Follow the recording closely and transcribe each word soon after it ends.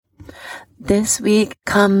This week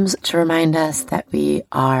comes to remind us that we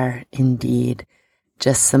are indeed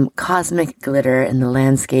just some cosmic glitter in the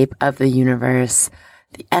landscape of the universe.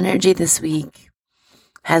 The energy this week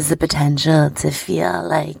has the potential to feel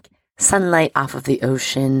like sunlight off of the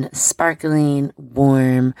ocean, sparkling,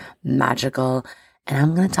 warm, magical. And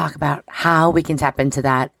I'm going to talk about how we can tap into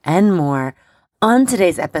that and more on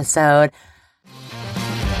today's episode.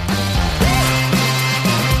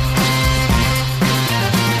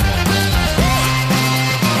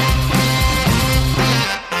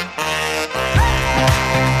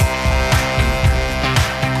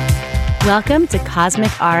 Welcome to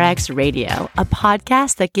Cosmic RX Radio, a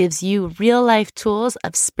podcast that gives you real-life tools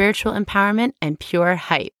of spiritual empowerment and pure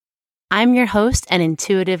hype. I'm your host and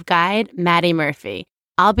intuitive guide, Maddie Murphy.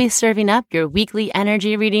 I'll be serving up your weekly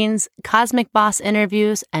energy readings, cosmic boss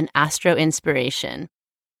interviews, and astro inspiration.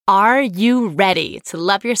 Are you ready to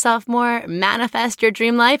love yourself more, manifest your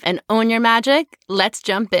dream life, and own your magic? Let's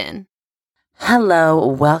jump in. Hello,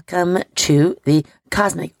 welcome to the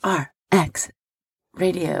Cosmic RX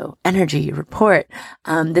Radio Energy Report.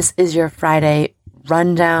 This is your Friday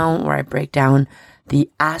rundown where I break down the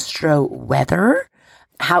astro weather,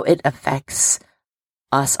 how it affects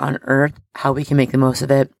us on Earth, how we can make the most of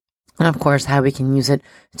it, and of course, how we can use it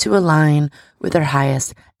to align with our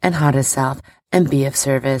highest and hottest self and be of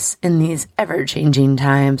service in these ever-changing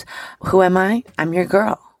times. Who am I? I'm your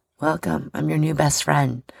girl. Welcome. I'm your new best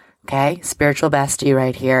friend. Okay? Spiritual bestie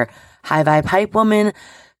right here. High vibe hype woman,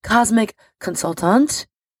 cosmic consultant,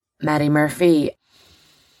 Maddie Murphy.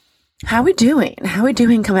 How we doing? How we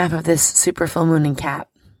doing coming off of this super full moon in Cap?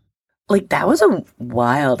 Like, that was a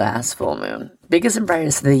wild ass full moon. Biggest and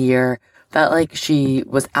brightest of the year. Felt like she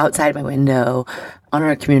was outside my window on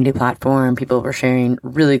our community platform. People were sharing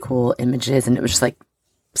really cool images and it was just like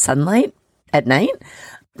sunlight at night.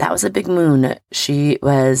 That was a big moon. She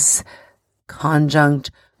was conjunct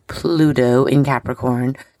Pluto in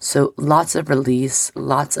Capricorn. So lots of release,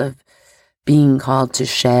 lots of being called to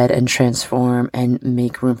shed and transform and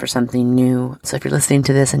make room for something new. So if you're listening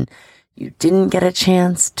to this and you didn't get a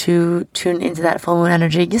chance to tune into that full moon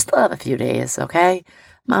energy, you still have a few days, okay?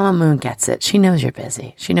 Mama Moon gets it. She knows you're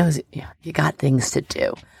busy. She knows you got things to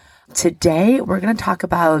do. Today, we're going to talk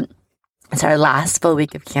about, it's our last full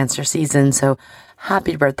week of Cancer season. So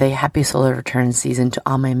happy birthday, happy solar return season to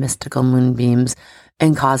all my mystical moonbeams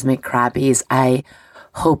and cosmic crabbies. I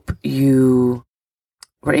hope you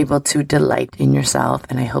were able to delight in yourself,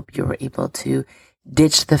 and I hope you were able to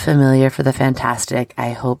ditch the familiar for the fantastic.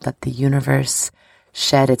 I hope that the universe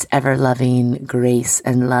shed its ever-loving grace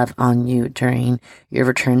and love on you during your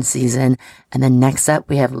return season. And then next up,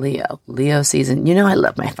 we have Leo season. You know I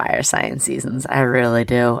love my fire sign seasons. I really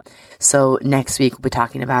do. So next week, we'll be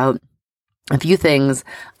talking about a few things.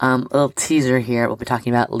 A little teaser here. We'll be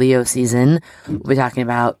talking about Leo season. We'll be talking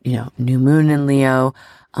about, new moon in Leo.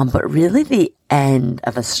 But really the end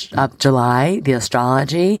of July, the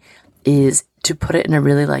astrology, is, to put it in a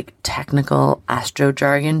really technical astro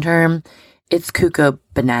jargon term, it's cuckoo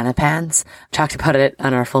banana pants. Talked about it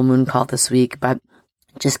on our full moon call this week, but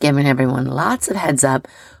just giving everyone lots of heads up.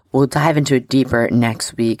 We'll dive into it deeper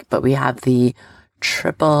next week, but we have the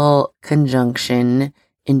triple conjunction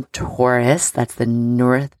in Taurus. That's the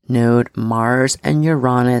North Node, Mars and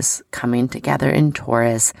Uranus coming together in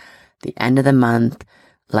Taurus, the end of the month.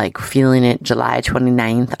 Feeling it July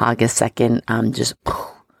 29th, August 2nd, just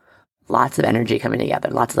lots of energy coming together,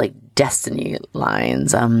 lots of destiny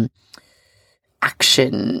lines,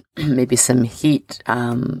 action, maybe some heat,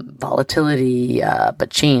 volatility, but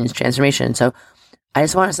change, transformation. So I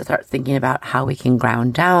just want us to start thinking about how we can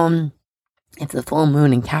ground down. If the full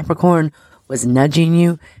moon in Capricorn was nudging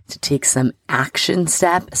you to take some action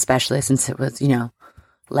step, especially since it was,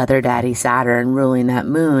 leather daddy Saturn ruling that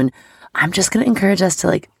moon, I'm just going to encourage us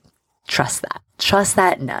to trust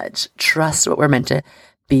that nudge, trust what we're meant to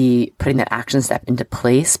be putting that action step into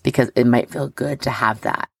place, because it might feel good to have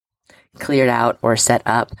that cleared out or set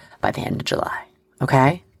up by the end of July.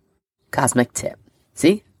 Okay? Cosmic tip.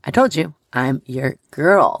 See, I told you, I'm your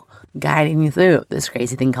girl guiding you through this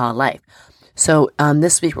crazy thing called life. So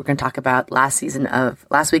this week we're going to talk about last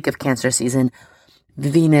week of Cancer season.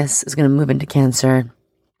 Venus is going to move into Cancer.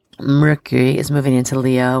 Mercury is moving into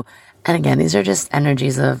Leo. And again, these are just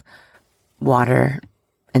energies of water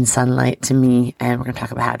and sunlight to me. And we're going to talk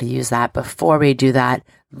about how to use that. Before we do that,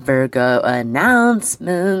 Virgo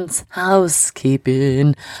announcements,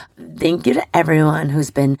 housekeeping. Thank you to everyone who's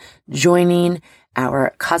been joining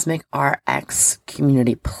our Cosmic RX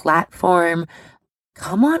community platform.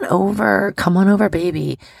 Come on over,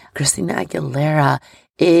 baby. Christina Aguilera.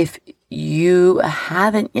 If you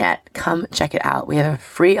haven't yet, come check it out. We have a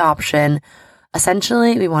free option.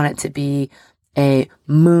 Essentially, we want it to be a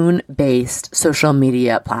moon-based social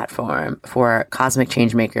media platform for cosmic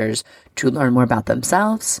change makers to learn more about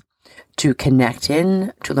themselves, to connect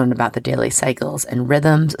in, to learn about the daily cycles and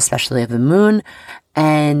rhythms, especially of the moon,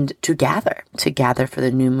 and to gather for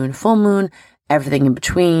the new moon, full moon, everything in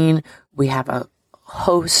between. We have a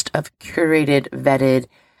host of curated, vetted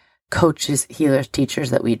coaches, healers,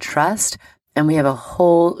 teachers that we trust, and we have a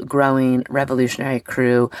whole growing revolutionary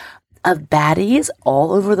crew of baddies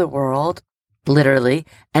all over the world, literally,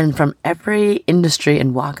 and from every industry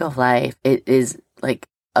and walk of life. It is like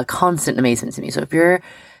a constant amazement to me. So if you're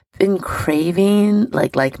been craving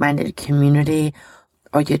like-minded community,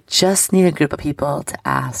 or you just need a group of people to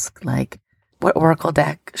ask, like, what oracle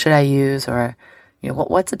deck should I use, or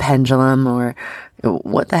what's a pendulum, or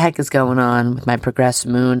what the heck is going on with my progressed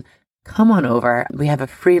moon, come on over. We have a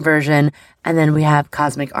free version, and then we have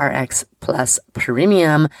Cosmic RX Plus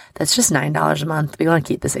Premium. That's just $9 a month. We want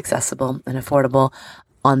to keep this accessible and affordable.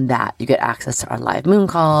 On that, you get access to our live moon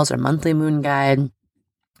calls, our monthly moon guide,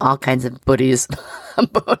 all kinds of goodies.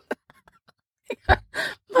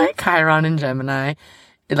 My Chiron in Gemini,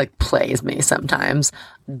 it like plays me sometimes.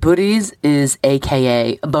 Goodies is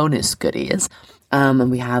AKA bonus goodies. And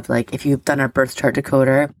we have, like, if you've done our birth chart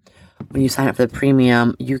decoder, when you sign up for the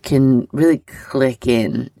premium, you can really click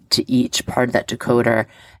in to each part of that decoder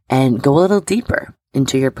and go a little deeper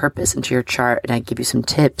into your purpose, into your chart. And I give you some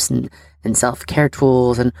tips and self-care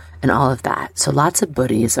tools and all of that. So lots of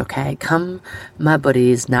buddies, okay? Come, my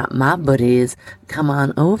buddies, not my buddies. Come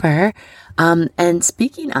on over. And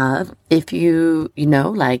speaking of, if you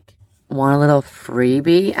want a little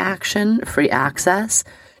freebie action, free access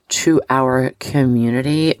to our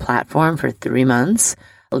community platform for 3 months,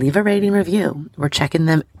 leave a rating review. We're checking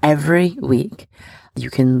them every week. You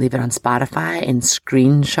can leave it on Spotify and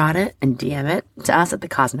screenshot it and DM it to us at the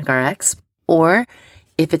Cosmic RX. Or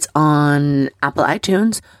if it's on Apple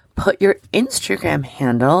iTunes, put your Instagram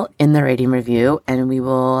handle in the rating review and we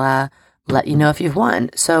will let you know if you've won.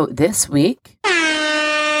 So this week,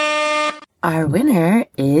 our winner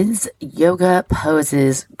is Yoga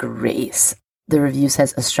Poses Grace. The review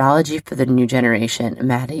says, astrology for the new generation.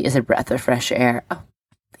 Maddie is a breath of fresh air. Oh,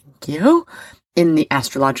 thank you. In the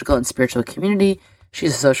astrological and spiritual community,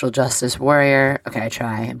 she's a social justice warrior. Okay, I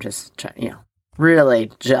try. I'm just trying,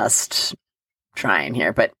 really just trying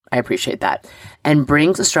here, but I appreciate that. And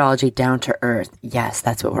brings astrology down to earth. Yes,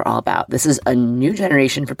 that's what we're all about. This is a new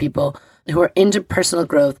generation for people who are into personal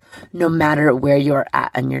growth, no matter where you're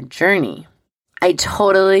at on your journey. I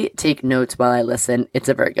totally take notes while I listen. It's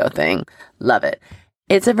a Virgo thing. Love it.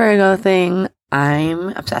 It's a Virgo thing. I'm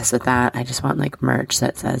obsessed with that. I just want like merch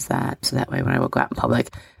that says that. So that way when I will go out in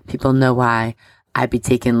public, people know why I'd be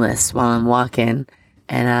taking lists while I'm walking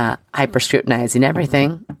and hyper scrutinizing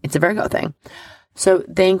everything. It's a Virgo thing. So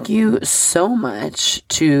thank you so much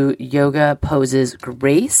to Yoga Poses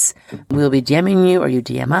Grace. We'll be DMing you or you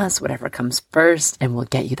DM us, whatever comes first, and we'll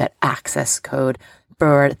get you that access code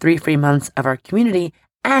for 3 free months of our community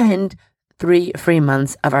and 3 free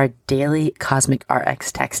months of our daily Cosmic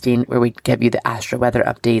RX texting, where we give you the astro weather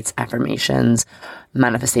updates, affirmations,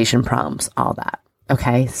 manifestation prompts, all that.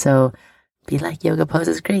 Okay, so be like Yoga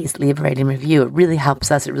Poses Grace. Leave a rating review. It really helps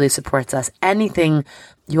us. It really supports us. Anything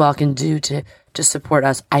you all can do to support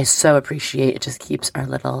us, I so appreciate. It just keeps our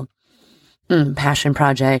little passion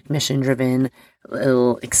project, mission-driven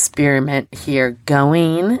little experiment here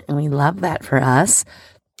going, and we love that for us.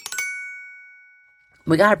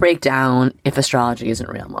 We got to break down if astrology isn't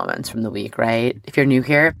real moments from the week, right? If you're new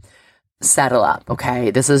here, settle up,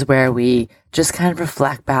 okay? This is where we just kind of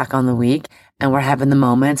reflect back on the week, and we're having the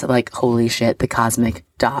moments of like, holy shit, the cosmic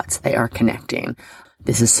dots, they are connecting.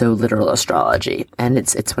 This is so literal astrology, and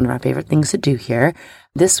it's one of our favorite things to do here.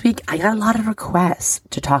 This week, I got a lot of requests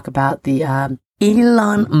to talk about the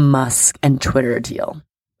Elon Musk and Twitter deal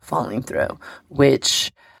falling through,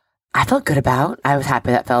 which I felt good about. I was happy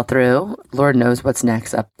that fell through. Lord knows what's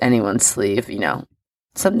next up anyone's sleeve,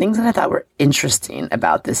 Some things that I thought were interesting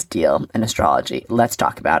about this deal in astrology. Let's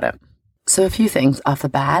talk about it. So a few things off the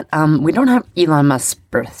bat. We don't have Elon Musk's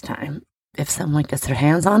birth time. If someone gets their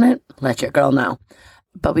hands on it, let your girl know.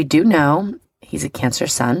 But we do know he's a Cancer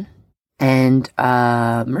sun and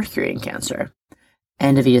Mercury in Cancer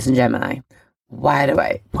and a Venus in Gemini. Why do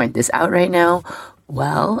I point this out right now?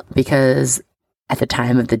 Well, because at the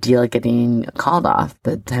time of the deal getting called off,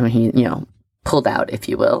 the time when he, pulled out, if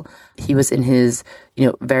you will, he was in his,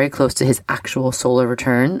 very close to his actual solar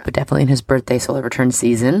return, but definitely in his birthday solar return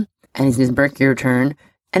season. And he's in his Mercury return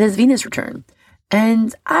and his Venus return.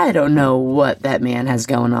 And I don't know what that man has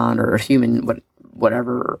going on, or human,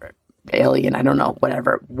 whatever, alien, I don't know,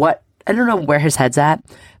 I don't know where his head's at,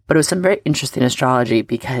 but it was some very interesting astrology,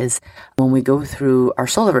 because when we go through our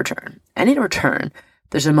solar return, any return,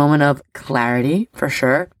 there's a moment of clarity for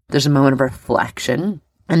sure. There's a moment of reflection,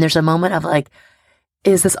 and there's a moment of like,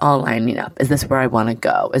 is this all lining up? Is this where I want to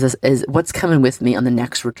go? Is what's coming with me on the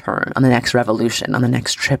next return, on the next revolution, on the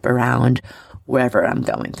next trip around wherever I'm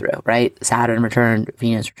going through, right? Saturn return,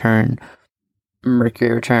 Venus return,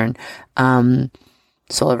 Mercury return.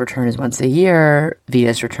 Solar return is once a year.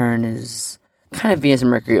 Venus return is kind of Venus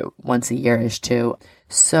and Mercury once a year-ish too.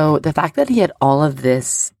 So the fact that he had all of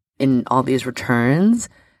this in all these returns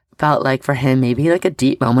felt like for him maybe like a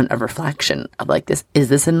deep moment of reflection of like, is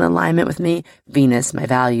this in alignment with me? Venus, my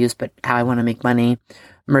values, but how I want to make money.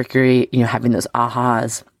 Mercury, having those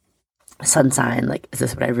ahas. Sun sign, like, is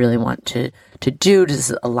this what I really want to do? Does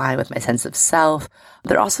this align with my sense of self?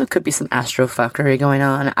 There also could be some astrofuckery going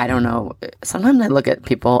on. I don't know. Sometimes I look at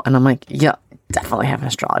people and I'm like, yeah, definitely have an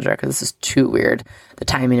astrologer, because this is too weird, the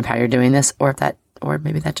timing of how you're doing this, or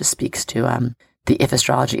maybe that just speaks to the if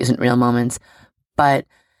astrology isn't real moments. But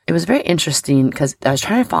it was very interesting because I was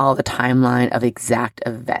trying to follow the timeline of exact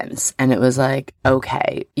events, and it was like,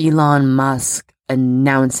 okay, Elon Musk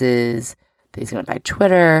announces that he's going to buy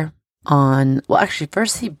Twitter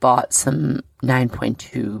first he bought some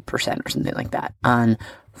 9.2% or something like that on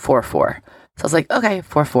 4/4. So I was like, okay,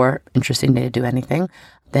 4/4, interesting day to do anything.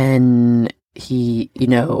 Then he,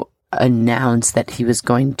 announced that he was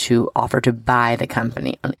going to offer to buy the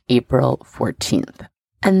company on April 14th.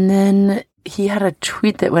 And then he had a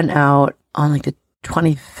tweet that went out on like the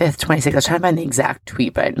 25th, 26th. I was trying to find the exact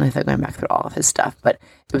tweet, but I didn't know if I'm going back through all of his stuff. But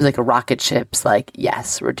it was like a rocket ship's like,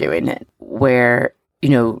 yes, we're doing it, where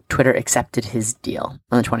Twitter accepted his deal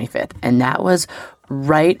on the 25th. And that was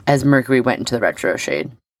right as Mercury went into the retro shade.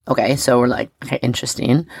 Okay, so we're like, okay,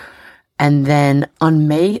 interesting. And then on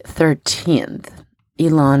May 13th,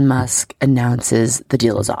 Elon Musk announces the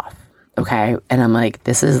deal is off. Okay, and I'm like,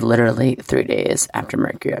 this is literally 3 days after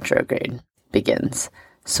Mercury retrograde begins.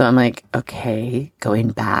 So I'm like, okay, going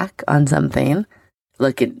back on something.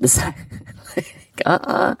 Look at this.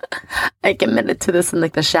 I committed to this in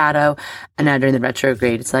like the shadow, and now during the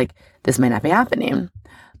retrograde, it's like, this might not be happening.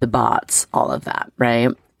 The bots, all of that, right?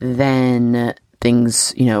 Then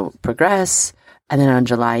things, progress. And then on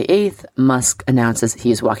July 8th, Musk announces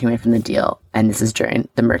he is walking away from the deal. And this is during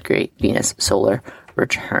the Mercury, Venus, solar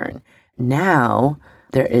return. Now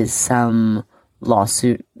there is some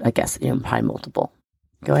lawsuit, I guess, probably multiple,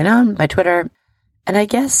 going on by Twitter. And I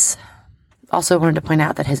guess also wanted to point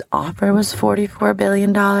out that his offer was $44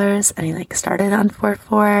 billion, and he started on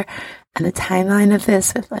 4/4, and the timeline of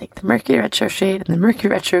this with the Mercury retrograde and the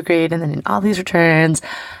Mercury retrograde, and then in all these returns,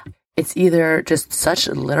 it's either just such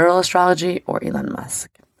literal astrology or Elon Musk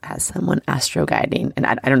has someone astro guiding, and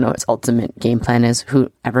I don't know what his ultimate game plan is.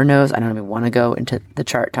 Whoever knows, I don't even want to go into the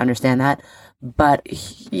chart to understand that, but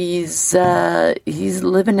he's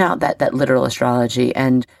living out that literal astrology,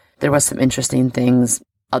 and there was some interesting things.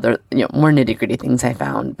 Other, more nitty gritty things I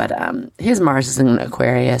found, but his Mars is in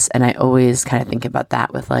Aquarius, and I always kind of think about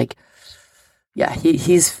that with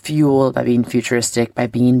he's fueled by being futuristic, by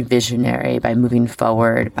being visionary, by moving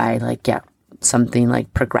forward, by something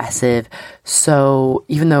progressive. So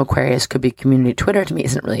even though Aquarius could be community, Twitter to me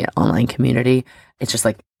isn't really an online community. It's just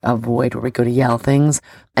a void where we go to yell things,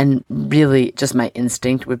 and really just my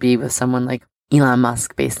instinct would be with someone like Elon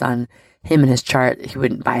Musk, based on him and his chart, he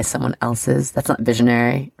wouldn't buy someone else's. That's not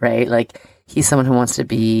visionary, right? He's someone who wants to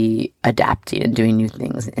be adapting and doing new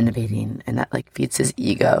things and innovating, and that feeds his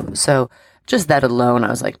ego. So just that alone, I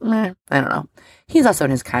was like, I don't know. He's also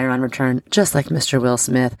in his Chiron return, just like Mr. Will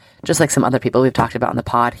Smith, just like some other people we've talked about on the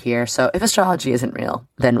pod here. So if astrology isn't real,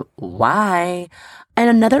 then why?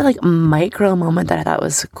 And another micro moment that I thought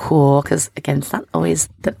was cool, because again, it's not always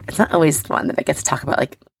one that I get to talk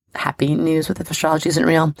about happy news with if astrology isn't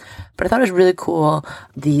real, but I thought it was really cool.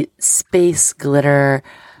 The space glitter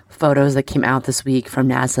photos that came out this week from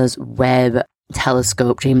NASA's Webb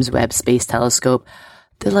telescope, James Webb Space Telescope,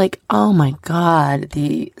 they're oh my God,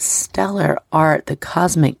 the stellar art, the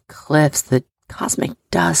cosmic cliffs, the cosmic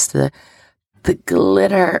dust, the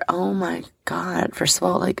glitter. Oh my God. First of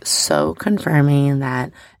all, so confirming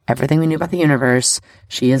that everything we knew about the universe,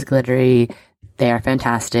 she is glittery. They are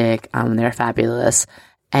fantastic. They're fabulous.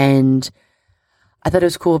 And I thought it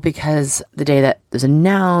was cool because the day that it was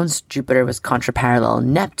announced, Jupiter was contraparallel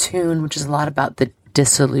Neptune, which is a lot about the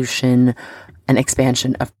dissolution and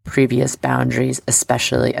expansion of previous boundaries,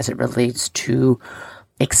 especially as it relates to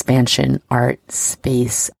expansion, art,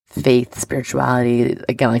 space, faith, spirituality,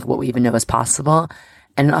 again, like what we even know is possible.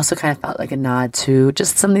 And it also kind of felt like a nod to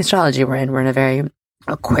just some of the astrology we're in. We're in a very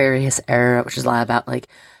Aquarius era, which is a lot about like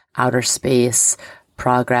outer space,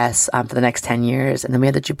 progress for the next 10 years. And then we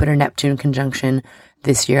had the Jupiter-Neptune conjunction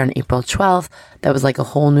this year on April 12th. That was like a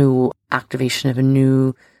whole new activation of a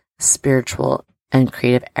new spiritual and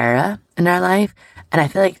creative era in our life. And I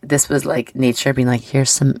feel like this was like nature being like, here's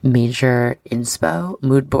some major inspo,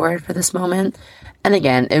 mood board for this moment. And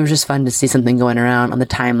again, it was just fun to see something going around on the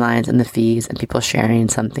timelines and the feeds and people sharing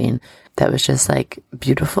something that was just like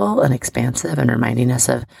beautiful and expansive and reminding us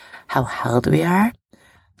of how held we are.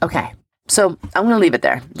 Okay, so I'm going to leave it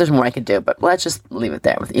there. There's more I could do, but let's just leave it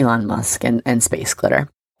there with Elon Musk and space glitter.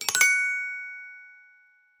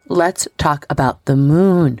 Let's talk about the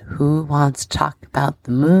moon. Who wants to talk about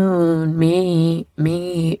the moon?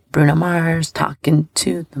 Me, Bruno Mars, talking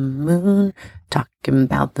to the moon, talking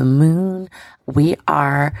about the moon. We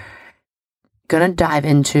are going to dive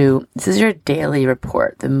into, this is your daily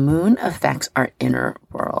report. The moon affects our inner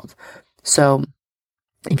world. So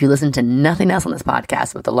if you listen to nothing else on this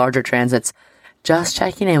podcast with the larger transits, just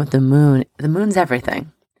checking in with the moon's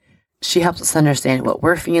everything. She helps us understand what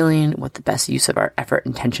we're feeling, what the best use of our effort,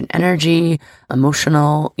 intention, energy,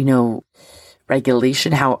 emotional,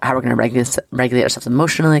 regulation, how we're going to regulate ourselves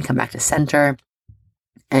emotionally, come back to center,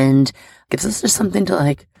 and gives us just something to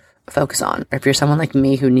like focus on. Or if you're someone like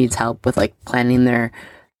me who needs help with like planning their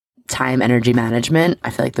time, energy management, I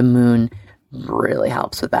feel like the moon really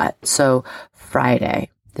helps with that. So Friday,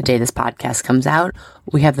 the day this podcast comes out,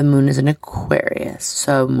 we have the moon is in Aquarius.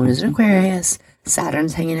 So moon is in Aquarius.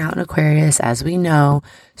 Saturn's hanging out in Aquarius, as we know.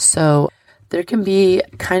 So there can be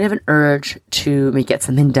kind of an urge to get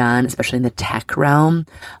something done, especially in the tech realm.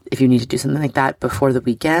 If you need to do something like that before the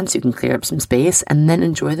weekend, so you can clear up some space and then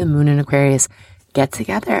enjoy the moon in Aquarius. Get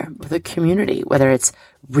together with a community, whether it's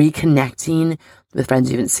reconnecting with friends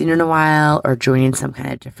you haven't seen in a while or joining some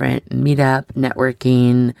kind of different meetup,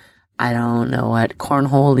 networking, I don't know what,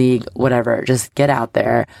 cornhole league, whatever. Just get out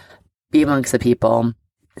there, be amongst the people.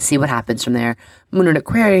 See what happens from there. Moon in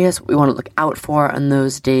Aquarius, we want to look out for on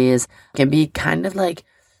those days, can be kind of like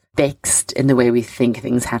fixed in the way we think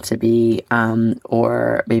things have to be,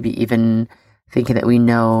 or maybe even thinking that we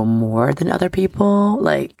know more than other people.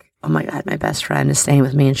 Like, oh my God, my best friend is staying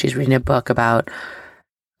with me and she's reading a book about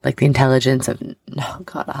like the intelligence of, oh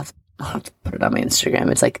God, I'll have to put it on my Instagram.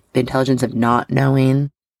 It's like the intelligence of not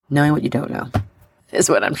knowing what you don't know. Is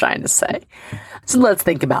what I'm trying to say. So let's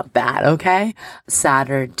think about that, okay?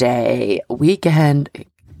 Saturday weekend.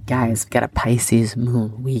 Guys, we got a Pisces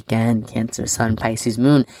moon weekend. Cancer sun, Pisces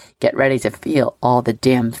moon. Get ready to feel all the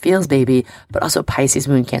damn feels, baby. But also Pisces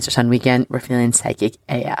moon, Cancer sun weekend. We're feeling psychic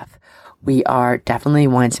AF. We are definitely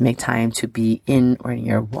wanting to make time to be in or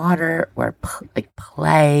near water or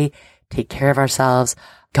play, take care of ourselves,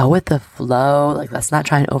 go with the flow. Like, let's not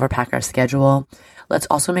try and overpack our schedule. Let's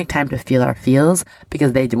also make time to feel our feels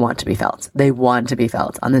because they want to be felt. They want to be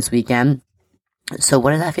felt on this weekend. So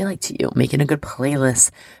what does that feel like to you? Making a good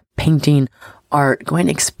playlist, painting, art, going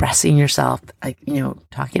expressing yourself, like,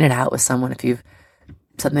 talking it out with someone. If you've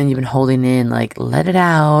something you've been holding in, like let it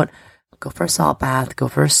out, go for a salt bath, go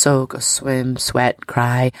for a soak, go swim, sweat,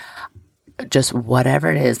 cry, just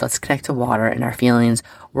whatever it is. Let's connect to water and our feelings.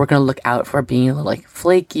 We're going to look out for being a little like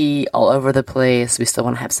flaky all over the place. We still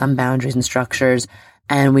want to have some boundaries and structures.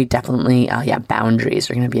 And we definitely, boundaries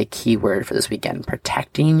are going to be a key word for this weekend.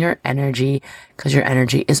 Protecting your energy because your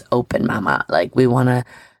energy is open, mama. Like we want to,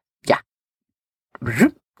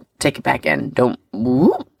 take it back in. Don't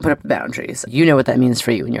put up boundaries. You know what that means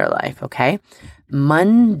for you in your life, okay?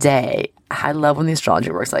 Monday, I love when the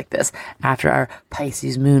astrology works like this. After our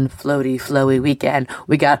Pisces moon flowy weekend,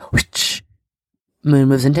 we got moon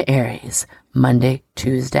moves into Aries, Monday,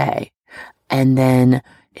 Tuesday. And then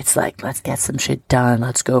it's like, let's get some shit done.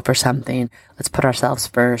 Let's go for something. Let's put ourselves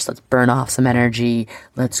first. Let's burn off some energy.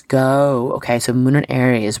 Let's go. Okay, so moon in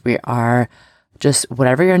Aries, we are just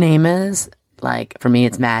whatever your name is. Like for me,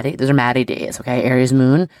 it's Maddie. Those are Maddie days, okay? Aries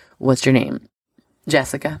moon. What's your name?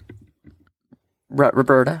 Jessica?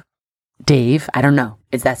 Roberta? Dave? I don't know.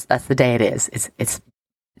 That's the day it is. It's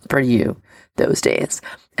for you those days.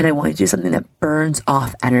 And I want you to do something that burns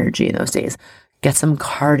off energy in those days. Get some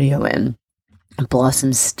cardio in. Blow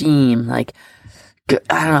some steam. Like,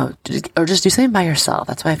 I don't know. Or just do something by yourself.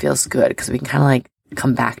 That's why it feels good. Because we can kind of like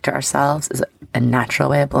come back to ourselves is a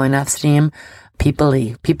natural way of blowing off steam.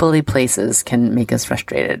 People-y places can make us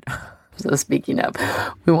frustrated. So speaking of,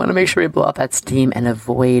 we want to make sure we blow off that steam and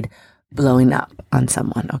avoid blowing up on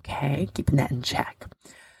someone, okay? Keeping that in check.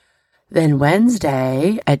 Then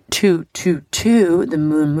Wednesday at 2:22, the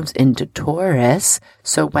moon moves into Taurus.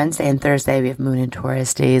 So Wednesday and Thursday, we have moon in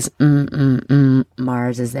Taurus days.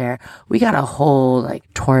 Mars is there. We got a whole like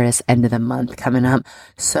Taurus end of the month coming up.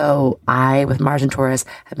 So I, with Mars and Taurus,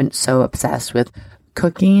 have been so obsessed with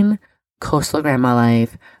cooking, coastal grandma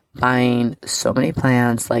life, buying so many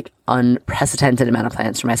plants, like unprecedented amount of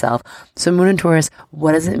plants for myself. So moon in Taurus,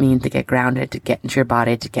 what does it mean to get grounded, to get into your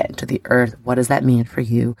body, to get into the earth? What does that mean for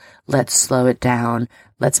you? Let's slow it down.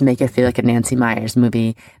 Let's make it feel like a Nancy Meyers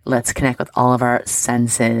movie. Let's connect with all of our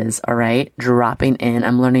senses. All right. Dropping in.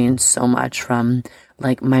 I'm learning so much from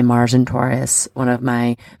like my Mars in Taurus. One of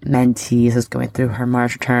my mentees is going through her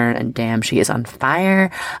Mars return, and damn, she is on fire.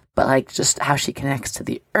 But like just how she connects to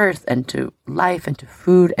the earth and to life and to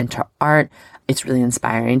food and to art, it's really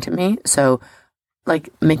inspiring to me. So like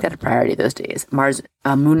make that a priority those days. Mars,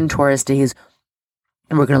 moon in Taurus days.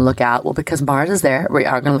 And we're going to look out, well, because Mars is there, we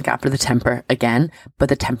are going to look out for the temper again, but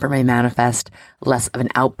the temper may manifest less of an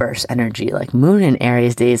outburst energy. Like moon in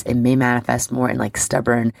Aries days, it may manifest more in like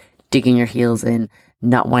stubborn, digging your heels in,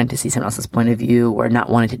 not wanting to see someone else's point of view, or not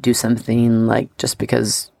wanting to do something like just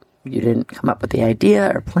because you didn't come up with the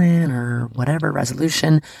idea or plan or whatever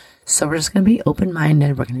resolution. So we're just going to be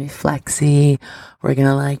open-minded. We're going to be flexy. We're going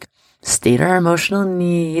to like state our emotional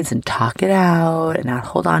needs and talk it out and not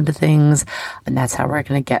hold on to things. And that's how we're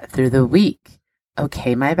going to get through the week.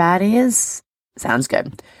 Okay, my baddies? Sounds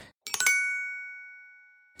good.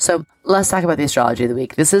 So let's talk about the astrology of the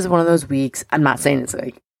week. This is one of those weeks. I'm not saying it's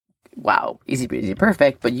like, wow, easy breezy,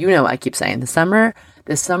 perfect. But you know, I keep saying this summer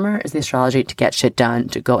is the astrology to get shit done,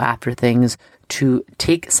 to go after things, to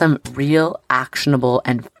take some real actionable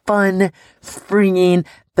and fun, freeing,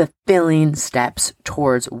 fulfilling steps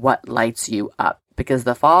towards what lights you up. Because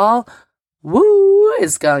the fall, woo,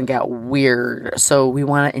 is going to get weird. So we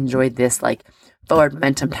want to enjoy this like forward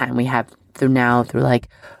momentum time we have through like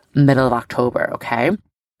middle of October, okay?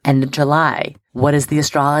 End of July. What is the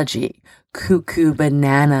astrology? Cuckoo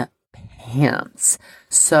banana pants.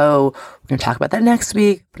 So we're going to talk about that next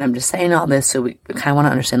week, but I'm just saying all this so we kind of want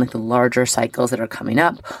to understand like the larger cycles that are coming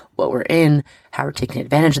up, what we're in, how we're taking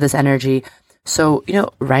advantage of this energy. So, you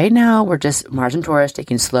know, right now we're just Mars and Taurus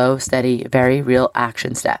taking slow, steady, very real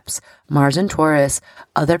action steps. Mars and Taurus,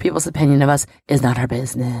 other people's opinion of us is not our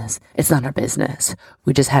business. It's not our business.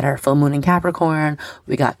 We just had our full moon in Capricorn.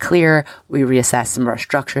 We got clear. We reassessed some of our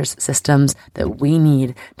structures, systems that we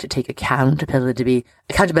need to take accountability,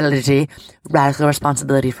 radical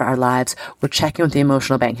responsibility for our lives. We're checking with the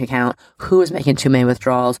emotional bank account. Who is making too many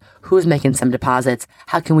withdrawals? Who is making some deposits?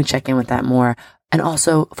 How can we check in with that more? And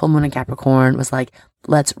also, full moon in Capricorn was like,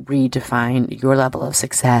 let's redefine your level of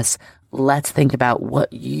success. Let's think about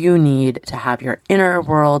what you need to have your inner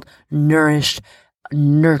world nourished,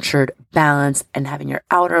 nurtured, balanced, and having your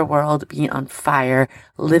outer world being on fire,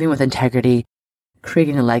 living with integrity,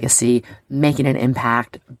 creating a legacy, making an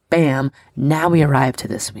impact. Bam. Now we arrive to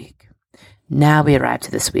this week.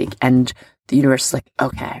 And the universe is like,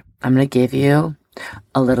 okay, I'm going to give you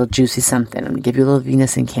a little juicy something. I'm going to give you a little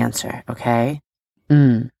Venus in Cancer. Okay.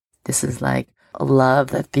 This is like a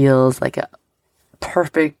love that feels like a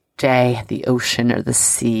perfect day at the ocean or the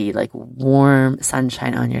sea, like warm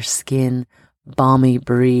sunshine on your skin, balmy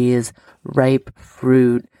breeze, ripe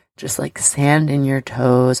fruit, just like sand in your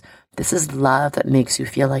toes. This is love that makes you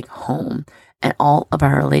feel like home. And all of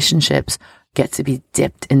our relationships get to be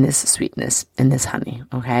dipped in this sweetness, in this honey,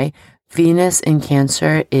 okay? Venus in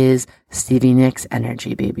Cancer is Stevie Nicks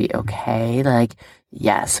energy, baby, okay? Like,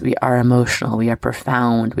 yes, we are emotional. We are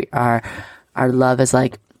profound. Our love is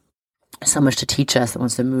like so much to teach us, that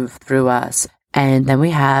wants to move through us. And then we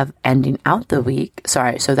have ending out the week.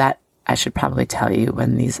 Sorry, so that I should probably tell you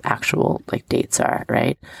when these actual like dates are,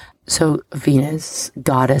 right? So Venus,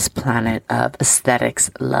 goddess planet of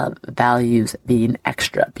aesthetics, love, values, being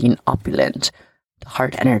extra, being opulent,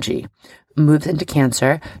 heart energy, moves into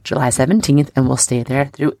Cancer July 17th and will stay there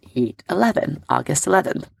through August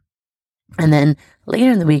 11th. And then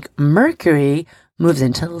later in the week, Mercury moves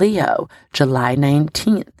into Leo, July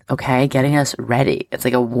 19th, okay? Getting us ready. It's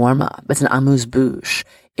like a warm-up. It's an amuse-bouche.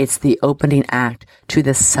 It's the opening act to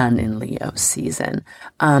the sun in Leo season.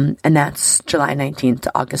 And that's July 19th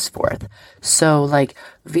to August 4th. So, like,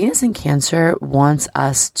 Venus in Cancer wants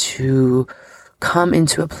us to come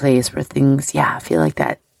into a place where things, feel like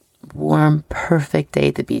that warm, perfect day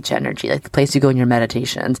at the beach energy, like the place you go in your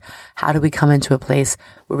meditations. How do we come into a place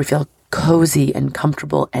where we feel cozy and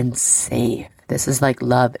comfortable and safe? This is like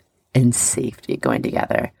love and safety going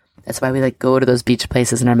together. That's why we like go to those beach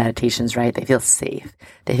places in our meditations, right? They feel safe.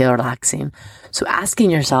 They feel relaxing. So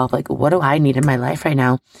asking yourself, like, what do I need in my life right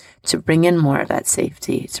now to bring in more of that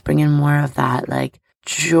safety, to bring in more of that like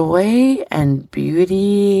joy and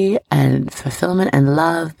beauty and fulfillment and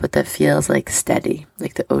love, but that feels like steady,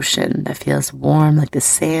 like the ocean, that feels warm, like the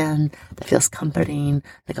sand, that feels comforting,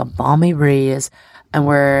 like a balmy breeze. And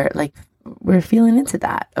we're feeling into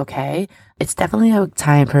that, okay? It's definitely a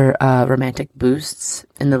time for romantic boosts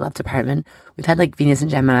in the love department. We've had like Venus and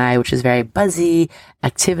Gemini, which is very buzzy,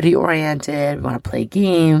 activity oriented. We want to play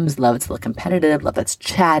games, love that's a little competitive, love that's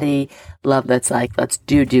chatty, love that's like, let's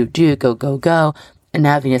do, go, go, go. And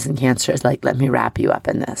now Venus in Cancer is like, let me wrap you up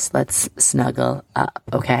in this. Let's snuggle up,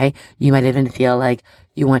 okay? You might even feel like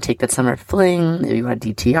you want to take that summer fling, maybe you want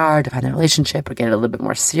to DTR, define the relationship, or get it a little bit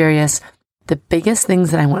more serious. The biggest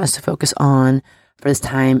things that I want us to focus on for this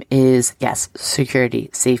time is, yes, security,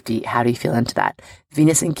 safety. How do you feel into that?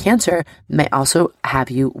 Venus in Cancer may also have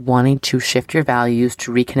you wanting to shift your values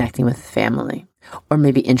to reconnecting with family, or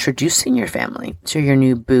maybe introducing your family to your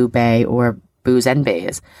new boo bae or boos and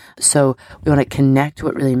bays. So we want to connect to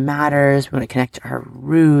what really matters. We want to connect to our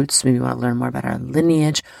roots. Maybe we want to learn more about our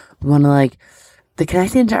lineage. We want to the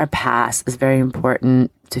connecting to our past is very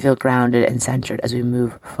important to feel grounded and centered as we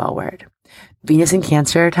move forward. Venus in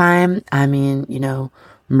Cancer time,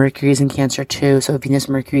 Mercury's in Cancer too. So Venus,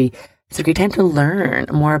 Mercury, it's a great time to learn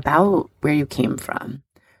more about where you came from.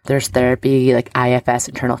 There's therapy like IFS,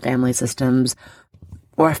 internal family systems,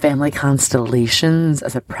 or family constellations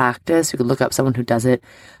as a practice. You could look up someone who does it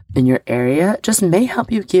in your area. Just may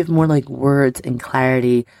help you give more like words and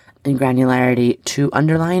clarity and granularity to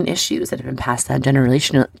underlying issues that have been passed down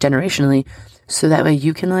generationally. So that way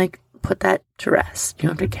you can put that to rest. You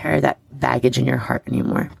don't have to carry that baggage in your heart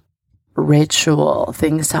anymore. Ritual,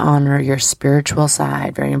 things to honor your spiritual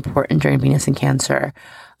side, very important during Venus in Cancer.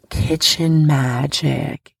 Kitchen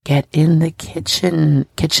magic. Get in the kitchen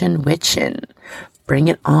witchin'. Bring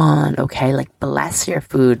it on, okay? Bless your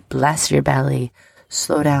food, bless your belly.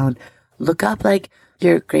 Slow down. Look up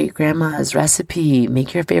your great grandma's recipe.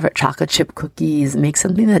 Make your favorite chocolate chip cookies. Make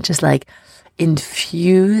something that just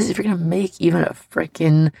infuse. If you're gonna make even a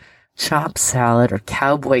freaking chopped salad or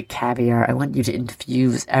cowboy caviar, I want you to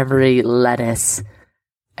infuse every lettuce,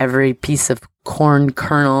 every piece of corn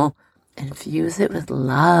kernel, infuse it with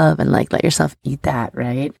love and let yourself eat that,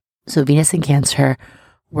 right? So Venus in Cancer,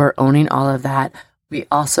 we're owning all of that. We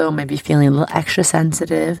also might be feeling a little extra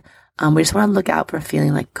sensitive. We just want to look out for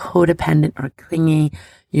feeling codependent or clingy.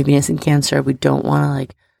 You Venus in Cancer, we don't want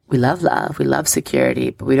to we love love, we love security,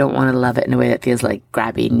 but we don't want to love it in a way that feels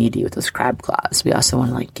grabby, needy with those crab claws. We also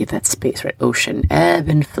want to give that space, right? Ocean, ebb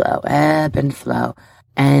and flow, ebb and flow.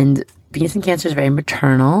 And Venus in Cancer is very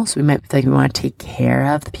maternal, so we might feel we want to take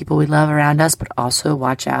care of the people we love around us, but also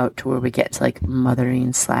watch out to where we get to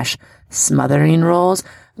mothering/smothering roles.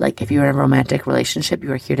 If you're in a romantic relationship,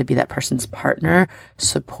 you are here to be that person's partner,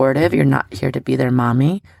 supportive. You're not here to be their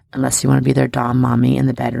mommy, unless you want to be their dom mommy in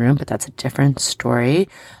the bedroom, but that's a different story.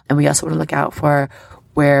 And we also want to look out for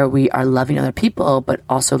where we are loving other people, but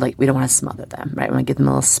also we don't want to smother them, right? We want to give them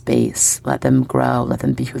a little space, let them grow, let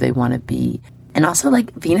them be who they want to be. And also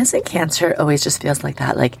Venus in Cancer always just feels like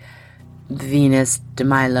that, Venus de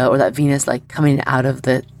Milo, or that Venus coming out of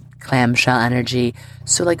the clamshell energy.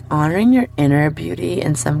 So honoring your inner beauty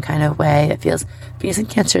in some kind of way. It feels, Venus in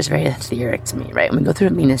Cancer is very etheric to me, right? When we go through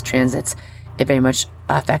Venus transits, it very much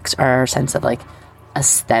affects our sense of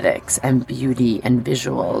aesthetics and beauty and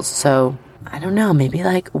visuals. So I don't know, maybe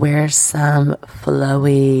wear some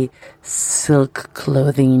flowy silk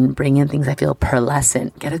clothing, bring in things that feel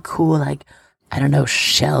pearlescent, get a cool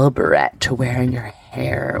shell barrette to wear in your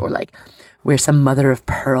hair, or wear some mother of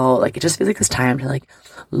pearl. It just feels it's time to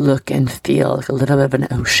look and feel a little bit of an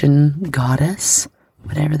ocean goddess,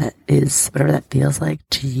 whatever that is, whatever that feels like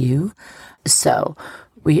to you. So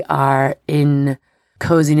we are in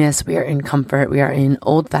coziness, we are in comfort, we are in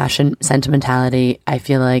old-fashioned sentimentality. I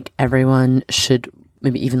feel everyone should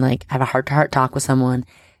maybe even have a heart-to-heart talk with someone,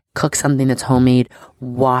 cook something that's homemade,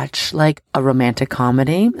 watch a romantic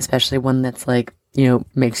comedy, especially one that's makes you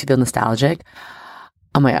feel nostalgic.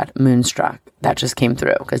 Oh my God, Moonstruck. That just came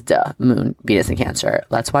through because Moon, Venus in Cancer.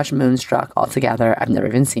 Let's watch Moonstruck all together. I've never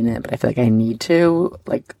even seen it, but I feel I need to.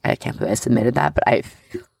 I can't believe I submitted that, but I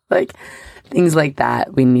feel things like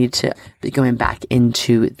that. We need to be going back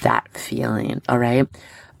into that feeling, all right?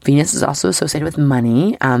 Venus is also associated with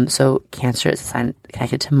money. So Cancer is a sign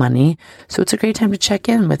connected to money. So it's a great time to check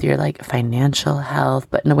in with your financial health,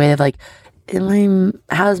 but in a way of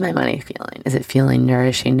how's my money feeling? Is it feeling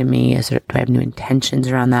nourishing to me? Do I have new intentions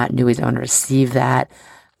around that? New ways I want to receive that?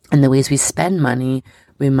 And the ways we spend money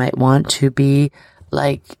We might want to be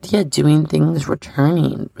like, doing things,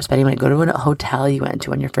 returning, spending money. Go to a hotel you went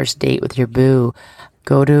to on your first date with your boo.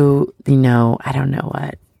 Go to, I don't know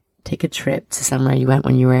what. Take a trip to somewhere you went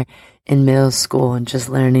when you were in middle school and just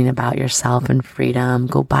learning about yourself and freedom.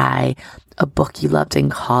 Go buy a book you loved in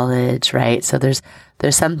college, right? So there's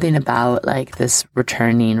something about like this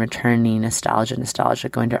returning, nostalgia,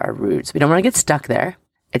 going to our roots. We don't want to get stuck there.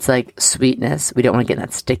 It's like sweetness. We don't want to get in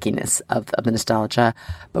that stickiness of the nostalgia,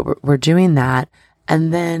 but we're doing that.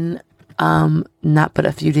 And then, not but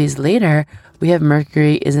a few days later, we have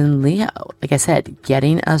Mercury is in Leo. Like I said,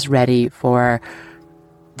 getting us ready for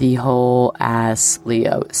the whole ass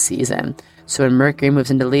Leo season. So when Mercury moves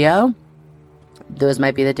into Leo, those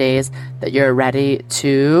might be the days that you're ready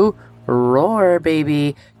to roar,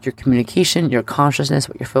 baby. Your communication, your consciousness,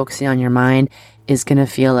 what you're focusing on, your mind is going to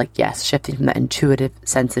feel like, yes, shifting from that intuitive,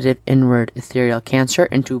 sensitive, inward, ethereal Cancer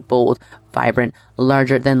into bold, vibrant,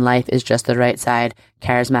 larger than life is just the right side,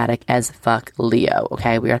 charismatic as fuck Leo.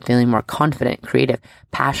 Okay. We are feeling more confident, creative,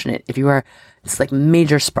 passionate. If you are, it's like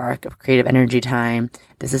major spark of creative energy time.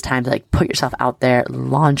 This is time to like put yourself out there,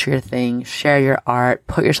 launch your thing, share your art,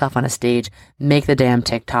 put yourself on a stage, make the damn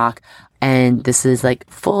TikTok. And this is like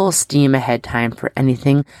full steam ahead time for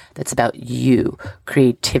anything that's about you,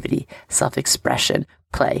 creativity, self-expression,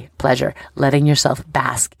 play, pleasure, letting yourself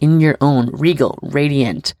bask in your own regal,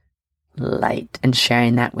 radiant light and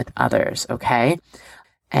sharing that with others. Okay.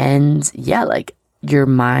 And like your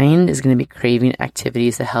mind is going to be craving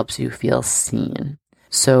activities that helps you feel seen.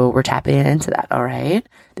 So we're tapping into that. All right.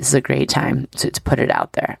 This is a great time to put it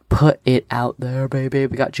out there. Put it out there, baby.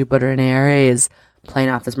 We got Jupiter in Aries playing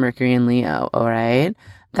off this Mercury in Leo. All right.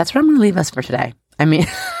 That's where I'm going to leave us for today. I mean,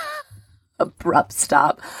 abrupt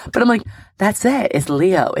stop. But I'm like, that's it. It's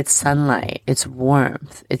Leo. It's sunlight. It's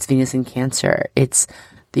warmth. It's Venus in Cancer. It's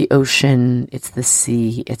the ocean. It's the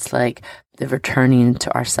sea. It's like the returning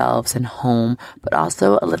to ourselves and home, but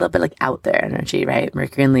also a little bit like out there energy, right?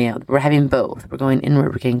 Mercury and Leo. We're having both. We're going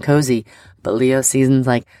inward. We're getting cozy. But Leo season's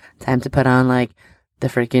like time to put on like the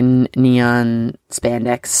freaking neon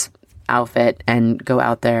spandex outfit and go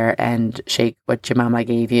out there and shake what your mama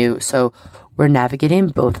gave you. So we're navigating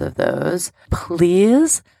both of those.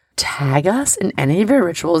 Please tag us in any of your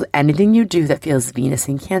rituals, anything you do that feels Venus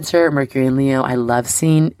in Cancer, Mercury in Leo. I love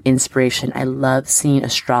seeing inspiration. I love seeing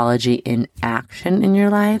astrology in action in your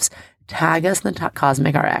lives. Tag us in the top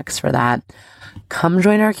Cosmic RX for that. Come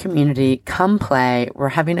join our community. Come play. We're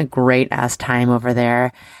having a great ass time over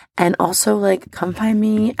there. And also like, come find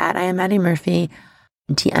me at I am Maddie Murphy.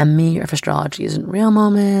 DM me if astrology isn't real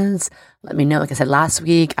moments. Let me know. Like I said last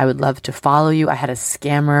week, I would love to follow you. I had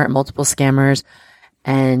multiple scammers,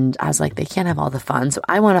 and I was like, they can't have all the fun. So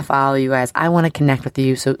I want to follow you guys. I want to connect with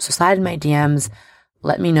you. So slide in my DMs.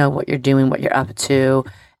 Let me know what you're doing, what you're up to.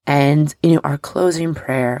 And, our closing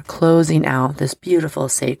prayer, closing out this beautiful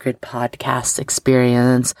sacred podcast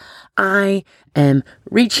experience. I am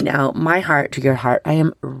reaching out my heart to your heart. I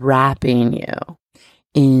am wrapping you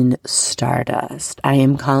in stardust. I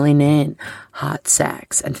am calling in hot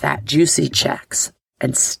sex and fat juicy checks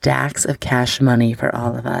and stacks of cash money for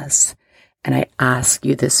all of us. And I ask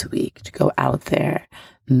you this week to go out there,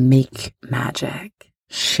 make magic,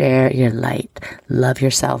 share your light, love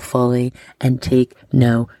yourself fully, and take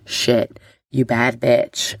no shit, you bad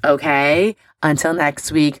bitch. Okay? Until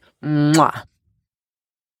next week, mwah.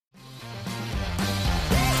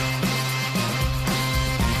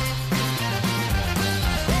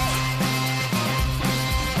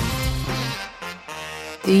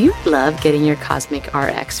 Do you love getting your Cosmic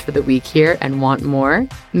RX for the week here and want more?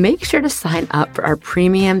 Make sure to sign up for our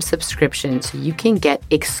premium subscription so you can get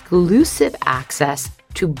exclusive access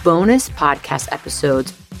to bonus podcast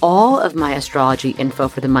episodes, all of my astrology info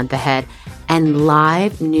for the month ahead, and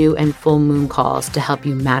live new and full moon calls to help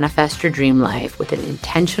you manifest your dream life with an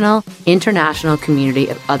intentional, international community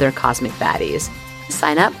of other cosmic baddies.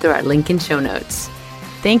 Sign up through our link in show notes.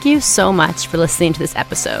 Thank you so much for listening to this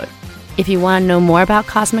episode. If you want to know more about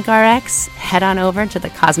Cosmic RX, head on over to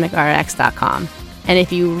thecosmicrx.com. And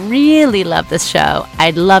if you really love this show,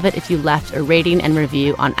 I'd love it if you left a rating and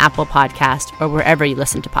review on Apple Podcasts or wherever you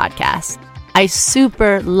listen to podcasts. I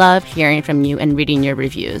super love hearing from you and reading your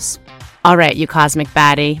reviews. All right, you cosmic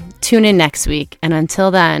baddie, tune in next week. And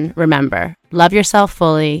until then, remember, love yourself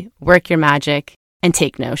fully, work your magic, and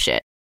take no shit.